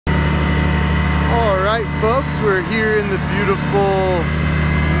Alright folks, we're here in the beautiful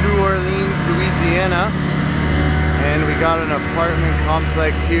New Orleans, Louisiana, and we got an apartment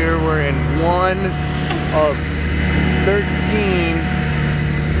complex here. We're in one of 13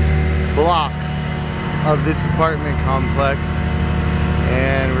 blocks of this apartment complex,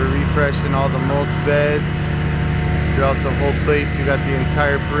 and we're refreshing all the mulch beds throughout the whole place. We got the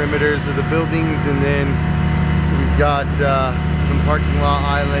entire perimeters of the buildings, and then we've got some parking lot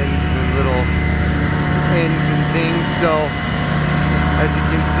islands and little ends and things. So as you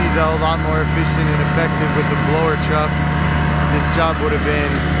can see, though, a lot more efficient and effective with the blower truck. This job would have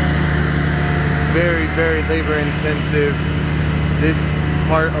been very, very labor intensive. This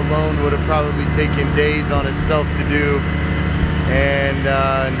part alone would have probably taken days on itself to do, and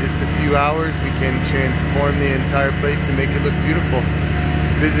in just a few hours we can transform the entire place and make it look beautiful.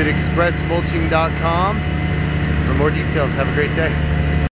 Visit expressmulching.com for more details. Have a great day.